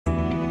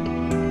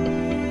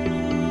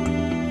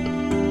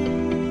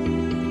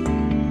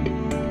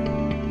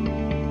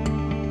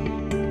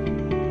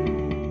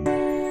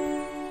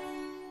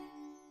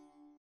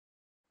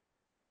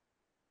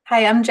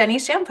Hi, I'm Jenny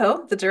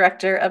Shampo, the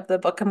director of the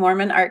Book of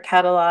Mormon Art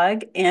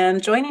Catalog,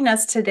 and joining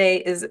us today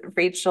is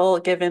Rachel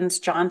Givens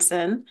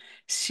Johnson.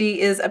 She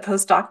is a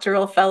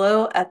postdoctoral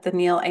fellow at the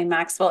Neil A.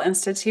 Maxwell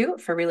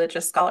Institute for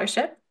Religious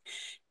Scholarship,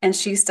 and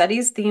she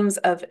studies themes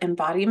of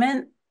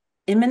embodiment,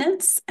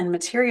 immanence, and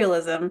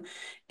materialism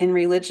in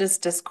religious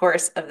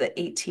discourse of the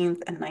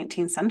 18th and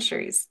 19th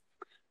centuries.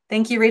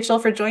 Thank you, Rachel,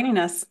 for joining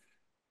us.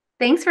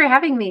 Thanks for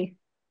having me.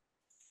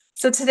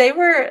 So today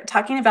we're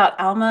talking about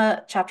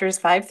Alma chapters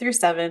 5 through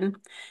 7.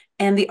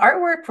 And the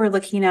artwork we're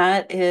looking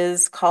at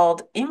is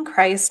called In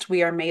Christ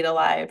We Are Made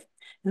Alive.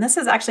 And this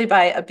is actually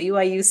by a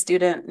BYU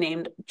student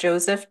named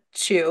Joseph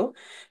Chu.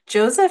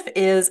 Joseph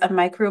is a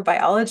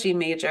microbiology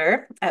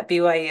major at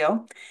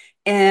BYU.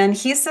 And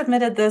he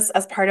submitted this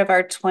as part of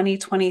our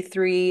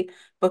 2023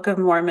 Book of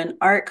Mormon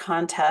art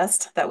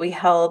contest that we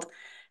held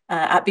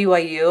at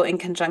BYU in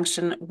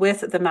conjunction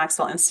with the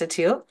Maxwell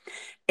Institute.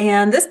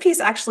 And this piece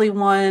actually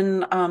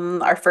won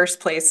our first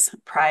place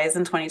prize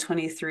in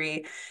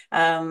 2023,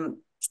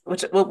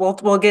 which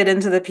we'll get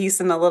into the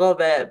piece in a little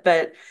bit,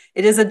 but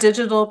it is a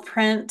digital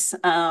print.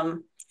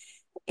 And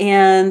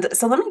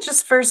so let me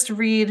just first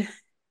read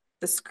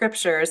the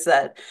scriptures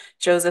that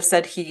Joseph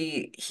said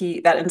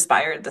he that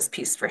inspired this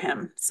piece for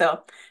him.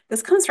 So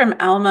this comes from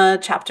Alma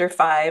chapter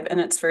 5, and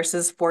it's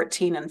verses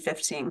 14 and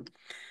 15.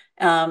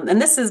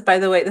 And this is, by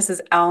the way, this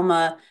is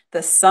Alma,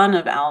 the son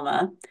of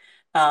Alma,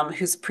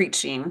 who's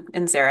preaching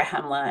in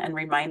Zarahemla and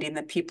reminding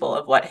the people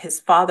of what his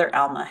father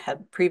Alma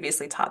had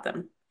previously taught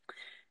them.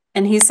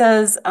 And he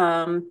says,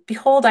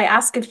 Behold, I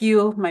ask of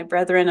you, my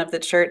brethren of the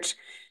church,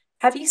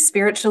 have ye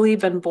spiritually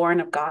been born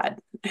of God?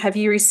 Have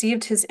ye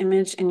received his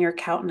image in your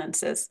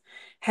countenances?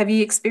 Have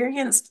ye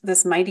experienced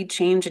this mighty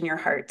change in your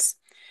hearts?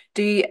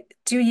 Do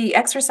ye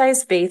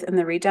exercise faith in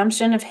the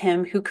redemption of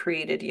him who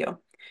created you?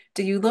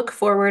 Do you look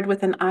forward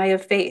with an eye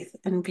of faith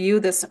and view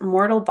this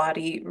mortal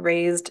body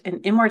raised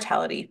in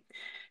immortality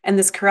and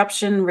this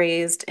corruption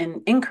raised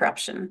in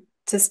incorruption,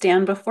 to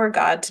stand before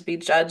God to be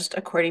judged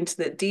according to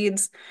the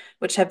deeds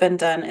which have been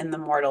done in the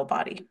mortal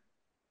body?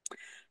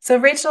 So,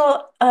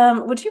 Rachel,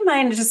 would you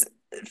mind just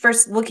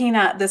first looking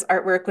at this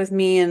artwork with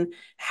me, and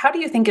how do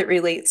you think it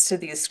relates to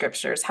these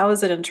scriptures? How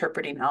is it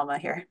interpreting Alma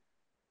here?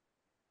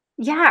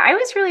 Yeah, I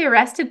was really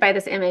arrested by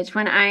this image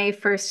when I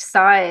first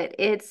saw it.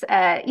 It's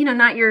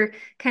not your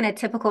kind of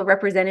typical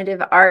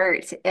representative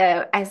art.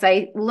 As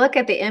I look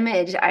at the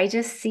image, I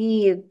just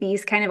see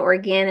these kind of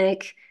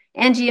organic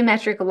and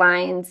geometric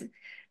lines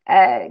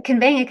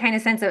conveying a kind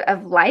of sense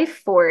of life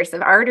force,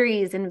 of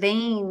arteries and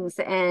veins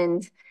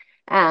and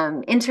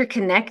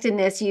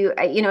interconnectedness.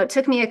 It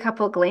took me a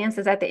couple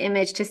glances at the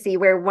image to see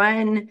where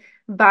one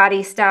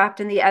body stopped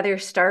and the other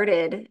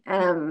started.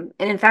 And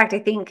in fact, I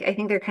think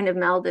they're kind of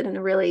melded in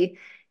a really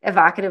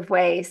evocative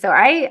way. So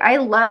I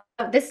love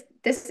this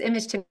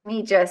image. To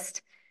me,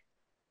 just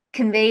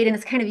conveyed in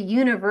this kind of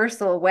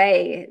universal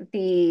way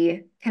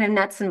the kind of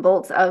nuts and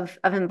bolts of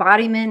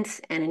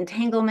embodiment and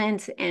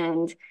entanglement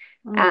and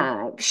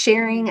Mm.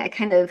 sharing a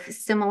kind of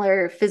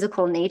similar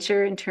physical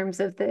nature in terms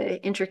of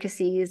the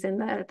intricacies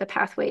and the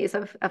pathways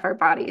of our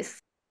bodies,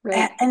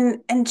 right?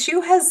 And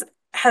Chu has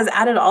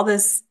added all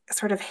this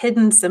sort of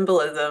hidden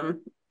symbolism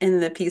in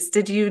the piece.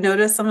 Did you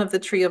notice some of the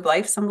tree of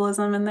life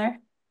symbolism in there?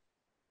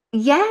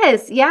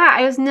 Yes, yeah,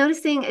 I was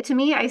noticing, to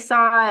me, I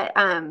saw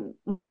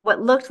what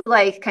looked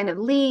like kind of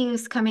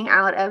leaves coming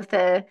out of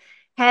the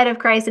head of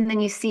Christ, and then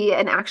you see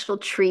an actual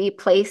tree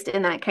placed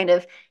in that kind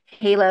of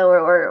halo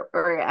or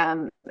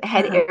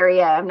head Uh-huh.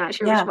 area. I'm not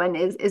sure which Yeah, one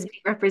is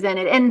being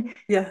represented. And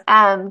yeah.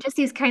 just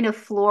these kind of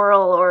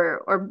floral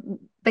or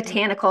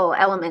botanical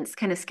elements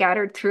kind of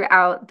scattered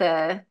throughout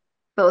the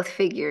both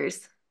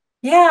figures.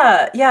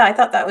 Yeah, yeah, I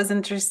thought that was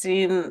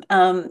interesting.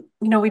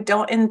 We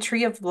don't in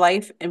Tree of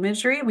Life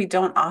imagery, we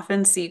don't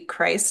often see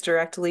Christ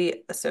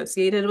directly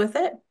associated with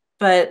it,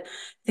 but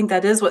I think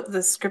that is what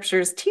the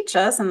scriptures teach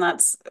us, and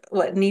that's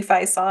what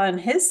Nephi saw in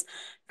his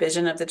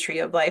vision of the Tree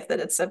of Life, that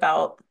it's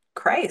about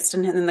Christ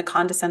and the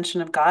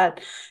condescension of God.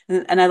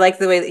 And I like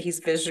the way that he's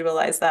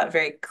visualized that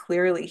very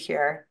clearly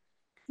here.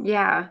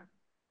 Yeah,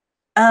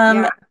 Um,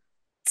 yeah.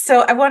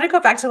 so I want to go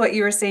back to what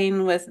you were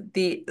saying with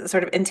the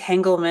sort of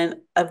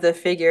entanglement of the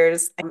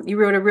figures. You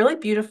wrote a really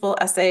beautiful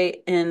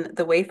essay in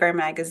the Wayfair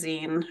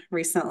magazine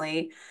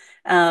recently,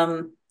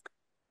 um,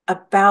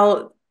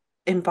 about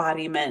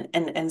embodiment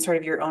and sort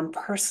of your own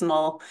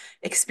personal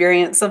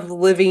experience of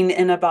living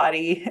in a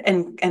body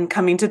and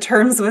coming to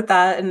terms with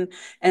that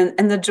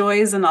and the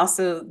joys and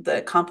also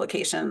the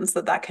complications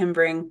that that can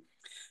bring.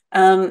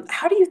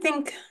 How do you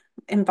think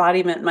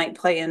embodiment might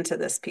play into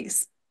this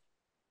piece?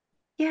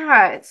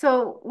 Yeah.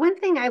 So one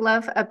thing I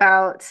love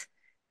about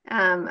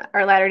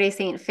our Latter-day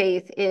Saint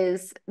faith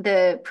is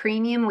the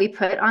premium we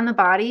put on the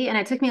body. And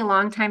it took me a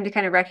long time to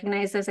kind of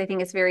recognize this. I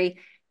think it's very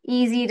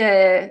easy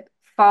to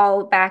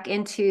fall back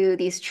into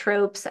these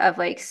tropes of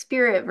like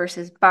spirit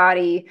versus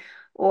body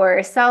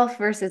or self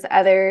versus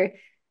other.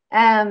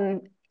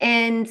 Um,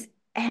 and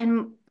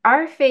and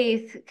our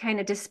faith kind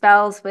of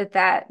dispels with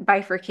that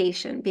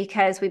bifurcation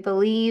because we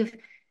believe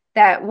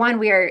that one,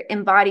 we are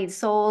embodied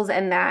souls,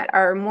 and that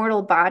our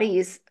mortal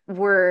bodies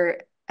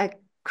were a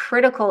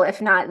critical,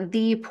 if not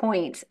the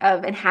point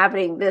of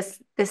inhabiting this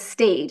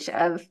stage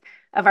of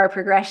our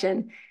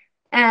progression.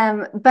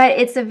 But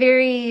it's a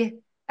very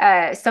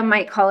some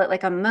might call it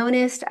like a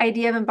monist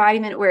idea of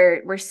embodiment,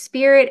 where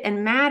spirit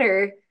and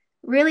matter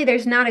really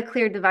there's not a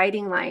clear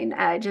dividing line.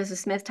 Joseph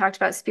Smith talked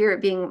about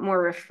spirit being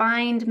more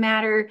refined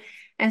matter,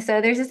 and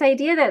so there's this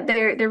idea that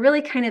they're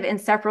really kind of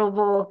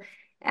inseparable.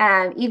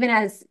 Even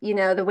as you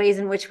know, the ways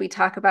in which we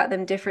talk about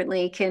them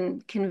differently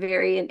can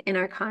vary in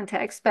our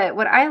context. But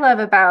what I love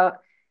about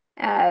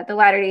the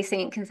Latter-day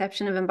Saint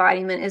conception of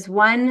embodiment is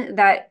one,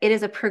 that it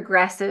is a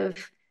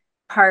progressive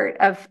part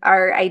of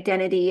our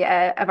identity,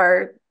 of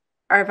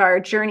our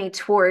journey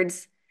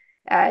towards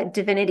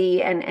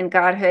divinity and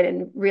godhood,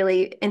 and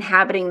really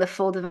inhabiting the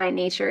full divine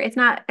nature. It's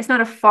not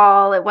a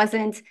fall. It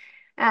wasn't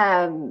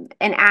an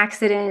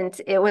accident.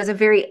 It was a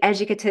very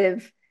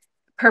educative,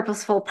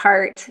 purposeful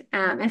part.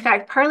 In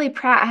fact, Parley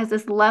Pratt has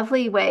this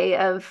lovely way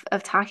of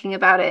talking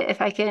about it.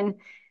 If I can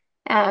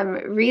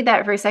read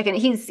that for a second,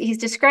 he's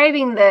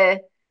describing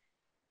the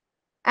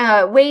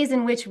ways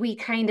in which we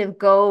kind of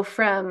go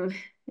from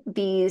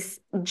these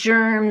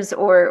germs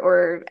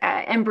or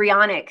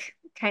embryonic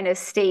kind of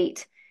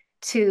state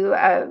to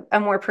a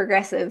more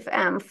progressive,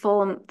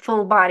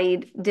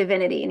 full-bodied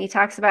divinity. And he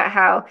talks about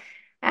how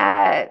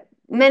uh,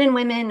 men and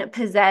women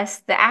possess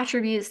the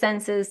attributes,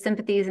 senses,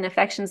 sympathies, and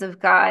affections of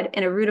God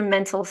in a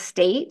rudimental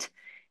state,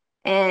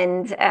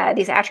 and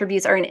these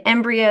attributes are an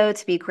embryo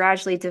to be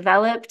gradually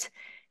developed.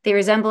 They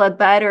resemble a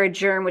bud or a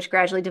germ which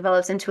gradually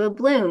develops into a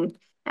bloom.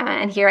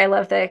 And here I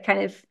love the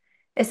kind of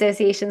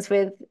associations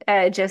with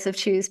Joseph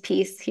Chu's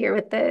piece here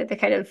with the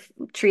kind of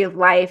tree of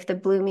life, the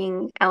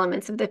blooming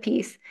elements of the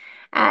piece,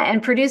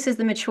 and produces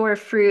the mature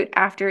fruit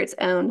after its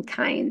own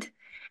kind.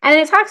 And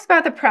it talks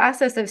about the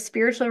process of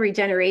spiritual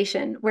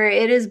regeneration, where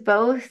it is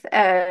both,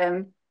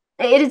 it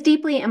is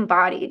deeply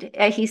embodied.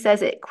 He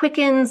says it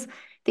quickens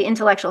the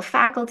intellectual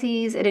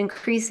faculties, it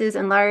increases,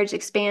 enlarges,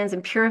 expands,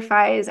 and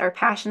purifies our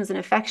passions and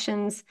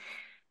affections.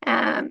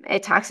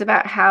 It talks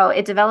about how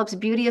it develops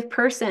beauty of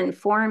person,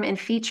 form, and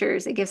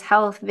features. It gives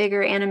health,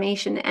 vigor,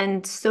 animation,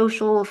 and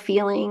social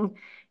feeling.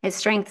 It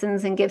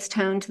strengthens and gives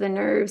tone to the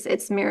nerves.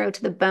 It's marrow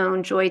to the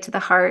bone, joy to the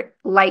heart,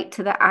 light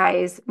to the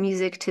eyes,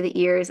 music to the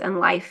ears,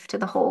 and life to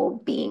the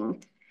whole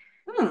being.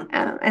 Hmm.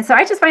 And so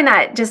I just find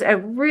that just a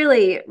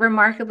really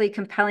remarkably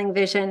compelling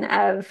vision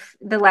of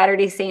the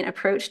Latter-day Saint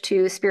approach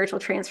to spiritual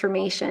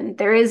transformation.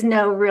 There is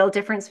no real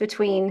difference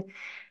between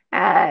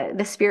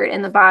the spirit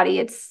and the body.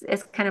 It's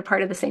kind of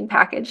part of the same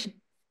package.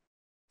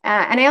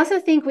 And I also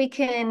think we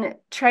can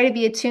try to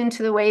be attuned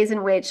to the ways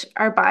in which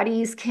our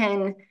bodies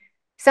can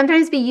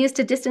sometimes be used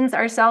to distance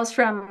ourselves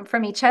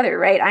from each other,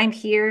 right? I'm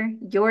here,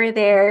 you're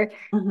there.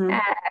 Uh, Hmm.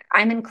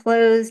 I'm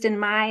enclosed in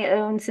my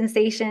own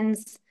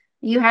sensations.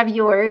 You have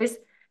yours.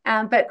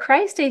 But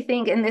Christ, I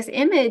think, in this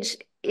image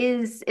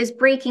is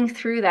breaking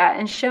through that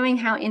and showing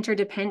how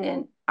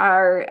interdependent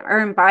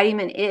our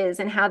embodiment is,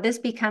 and how this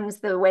becomes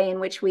the way in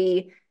which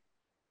we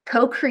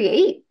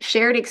co-create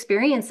shared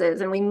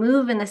experiences, and we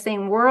move in the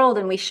same world,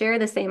 and we share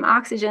the same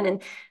oxygen,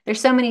 and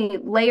there's so many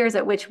layers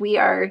at which we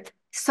are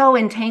so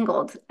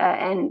entangled,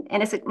 and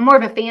it's more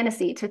of a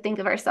fantasy to think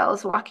of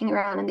ourselves walking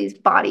around in these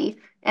body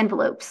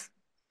envelopes.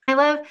 I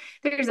love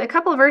there's a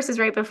couple of verses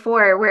right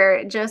before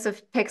where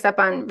Joseph picks up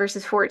on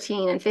verses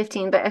 14 and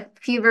 15, but a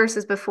few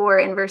verses before,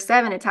 in verse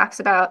 7, it talks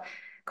about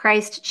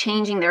Christ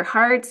changing their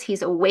hearts.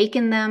 He's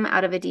awakened them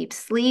out of a deep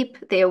sleep.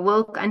 They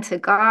awoke unto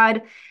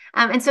God.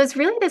 And so it's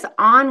really this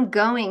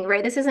ongoing,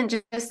 right? This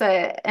isn't just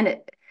a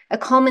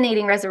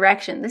culminating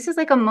resurrection. This is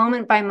like a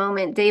moment by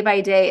moment, day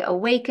by day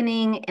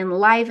awakening,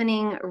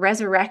 enlivening,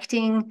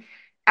 resurrecting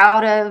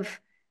out of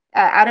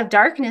out of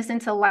darkness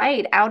into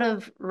light, out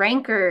of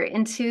rancor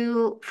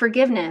into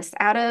forgiveness,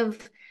 out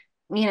of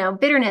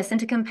bitterness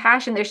into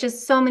compassion. There's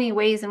just so many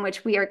ways in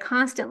which we are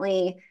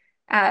constantly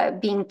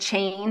being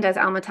chained, as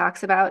Alma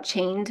talks about,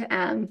 chained.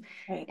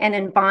 Right. And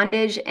in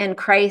bondage, and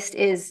Christ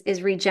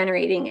is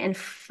regenerating and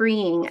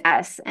freeing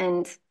us.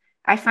 And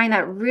I find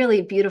that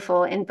really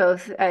beautiful in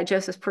both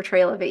Joseph's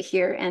portrayal of it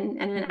here and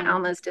in Mhm.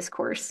 Alma's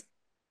discourse.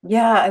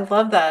 Yeah, I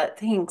love that.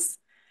 Thanks.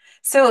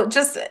 So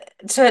just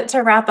to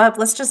wrap up,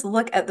 let's just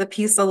look at the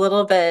piece a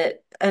little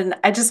bit. And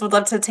I just would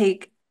love to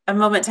take a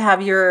moment to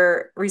have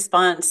your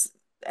response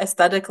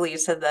aesthetically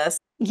to this.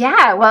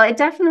 Yeah, well, it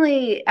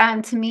definitely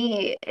to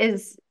me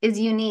is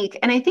unique,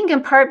 and I think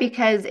in part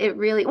because it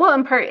really, well,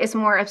 in part it's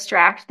more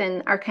abstract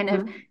than our kind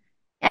of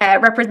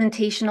Mhm.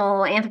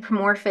 representational,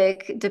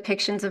 anthropomorphic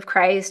depictions of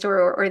Christ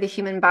or the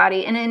human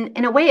body. And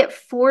in a way, it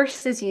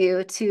forces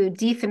you to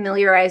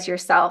defamiliarize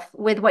yourself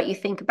with what you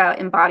think about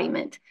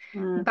embodiment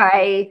Mm.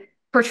 by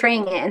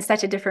portraying it in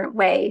such a different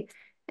way.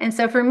 And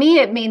so for me,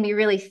 it made me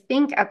really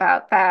think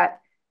about that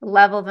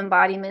level of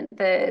embodiment,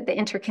 the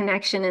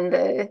interconnection and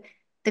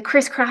the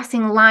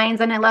crisscrossing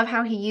lines. And I love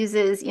how he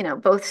uses,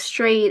 both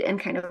straight and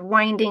kind of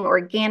winding,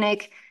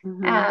 organic,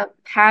 Mhm.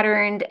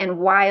 patterned and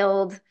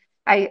wild.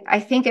 I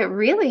think it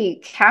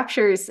really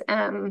captures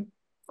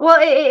Well,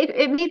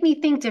 it made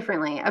me think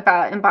differently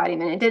about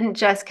embodiment. It didn't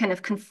just kind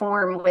of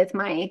conform with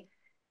my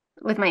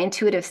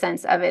intuitive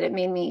sense of it. It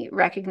made me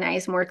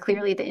recognize more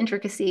clearly the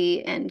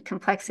intricacy and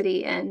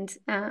complexity and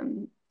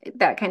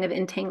that kind of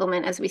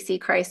entanglement as we see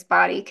Christ's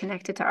body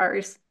connected to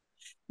ours.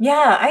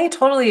 Yeah, I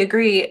totally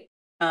agree.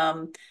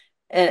 Um,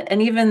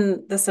 and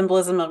even the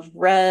symbolism of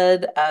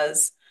red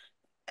as,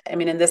 I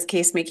mean, in this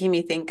case, making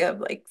me think of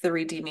like the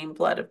redeeming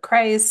blood of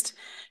Christ.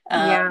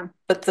 Yeah.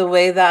 But the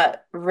way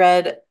that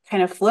red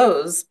kind of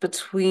flows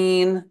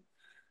between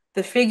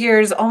the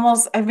figures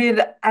almost, I mean,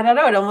 I don't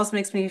know, it almost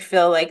makes me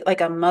feel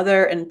like a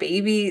mother and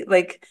baby,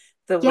 like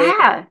the way,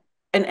 Yeah.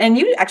 and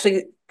you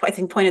actually, I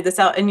think, pointed this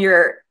out in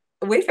your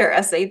Wayfair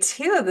essay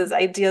too, these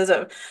ideas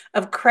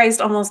of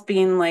Christ almost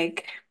being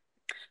like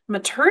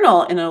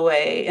maternal in a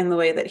way, in the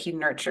way that he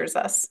nurtures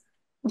us.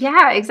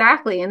 Yeah,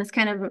 exactly. And this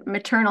kind of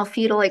maternal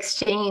fetal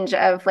exchange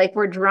of like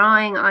we're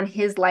drawing on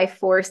his life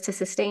force to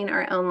sustain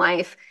our own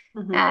life.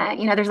 Hmm.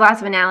 There's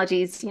lots of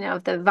analogies,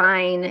 of the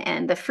vine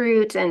and the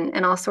fruit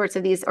and all sorts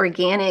of these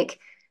organic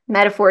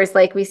metaphors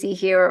like we see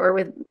here or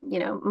with,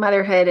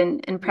 motherhood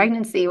and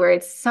pregnancy where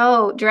it's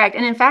so direct.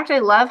 And in fact, I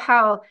love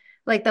how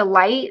like the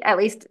light, at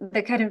least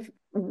the kind of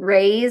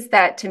rays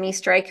that to me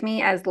strike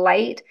me as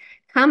light,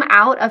 come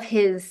out of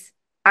his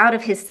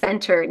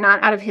center,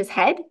 not out of his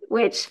head,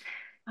 which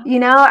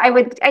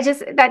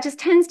that just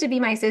tends to be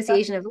my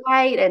association of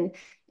light and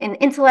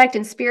intellect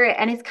and spirit,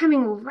 and it's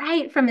coming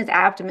right from his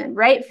abdomen,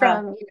 right Yeah,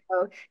 from,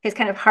 his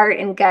kind of heart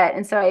and gut.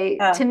 And so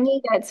yeah. to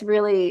me, that's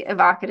really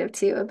evocative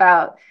too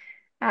about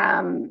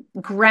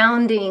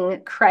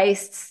grounding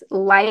Christ's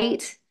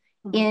light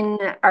Mhm. in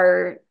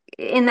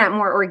in that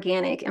more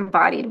organic,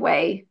 embodied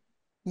way.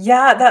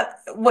 Yeah, that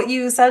what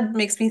you said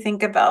makes me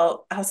think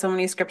about how so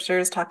many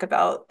scriptures talk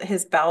about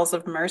his bowels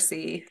of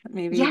mercy.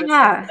 Maybe this is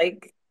Yeah,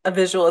 like a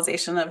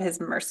visualization of his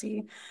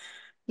mercy.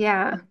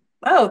 yeah,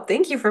 Oh,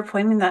 thank you for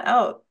pointing that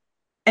out.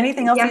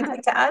 Anything else you'd yeah.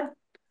 like to add?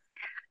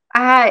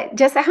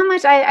 Just how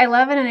much I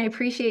love it and I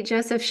appreciate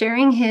Joseph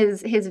sharing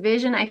his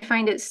vision. I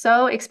find it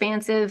so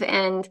expansive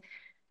and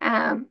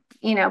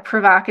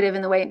provocative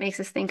in the way it makes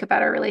us think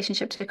about our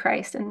relationship to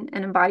Christ and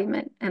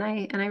embodiment. And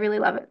I really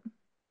love it.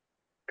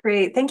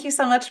 Great. Thank you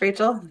so much,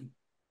 Rachel.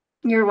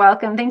 You're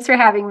welcome. Thanks for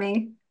having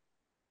me.